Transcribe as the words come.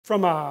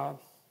from a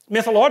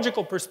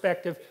mythological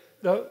perspective,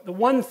 the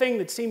one thing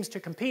that seems to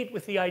compete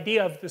with the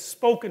idea of the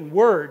spoken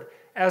word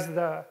as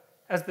the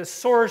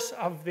source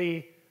of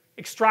the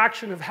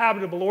extraction of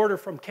habitable order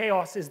from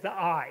chaos is the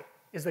eye,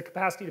 is the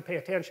capacity to pay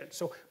attention.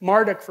 So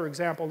Marduk, for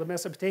example, the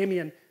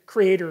Mesopotamian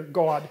creator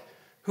god,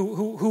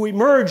 who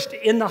emerged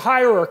in the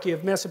hierarchy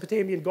of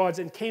Mesopotamian gods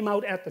and came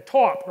out at the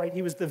top, right?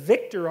 He was the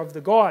victor of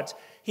the gods.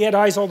 He had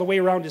eyes all the way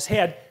around his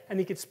head, and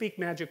he could speak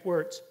magic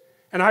words.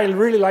 And I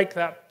really like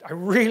that. I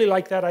really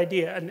like that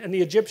idea. And the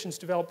Egyptians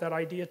developed that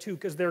idea too,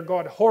 because their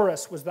god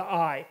Horus was the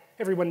eye.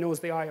 Everyone knows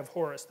the eye of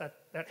Horus.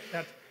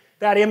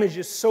 That image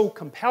is so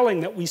compelling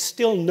that we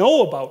still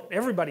know about it.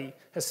 Everybody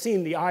has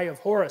seen the eye of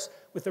Horus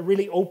with a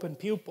really open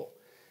pupil.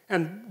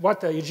 And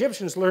what the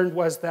Egyptians learned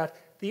was that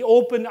the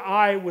open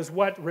eye was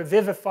what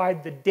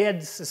revivified the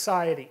dead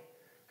society.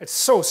 It's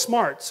so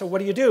smart. So what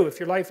do you do if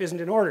your life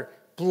isn't in order?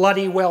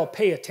 Bloody well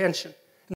pay attention.